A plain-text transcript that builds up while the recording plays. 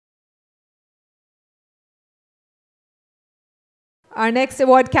Our next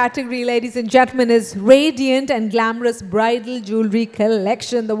award category, ladies and gentlemen, is Radiant and Glamorous Bridal Jewelry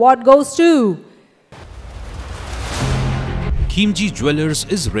Collection. The award goes to Khimji Jewellers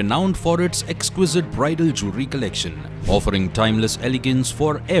is renowned for its exquisite bridal jewelry collection, offering timeless elegance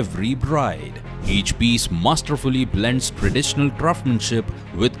for every bride. Each piece masterfully blends traditional craftsmanship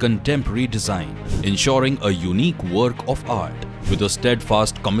with contemporary design, ensuring a unique work of art. With a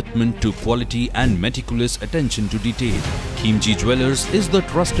steadfast commitment to quality and meticulous attention to detail, Khimji Jewellers is the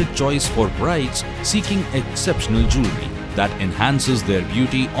trusted choice for brides seeking exceptional jewelry that enhances their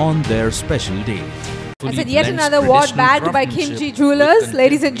beauty on their special day. I said yet another award bagged by Khimji Jewellers.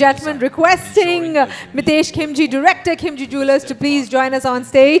 Ladies and gentlemen, requesting Mitesh Khimji, Director Khimji Jewellers, to please join us on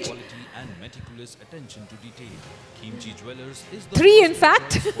stage. Three, in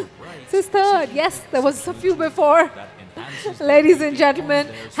fact. This is third. Yes, there was a few before. Ladies and gentlemen,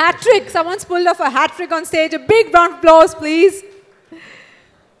 hat-trick. Someone's pulled off a hat-trick on stage. A big round of applause, please.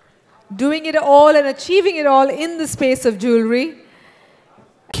 Doing it all and achieving it all in the space of jewelry.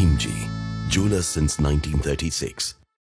 Khimji Jewellers since 1936.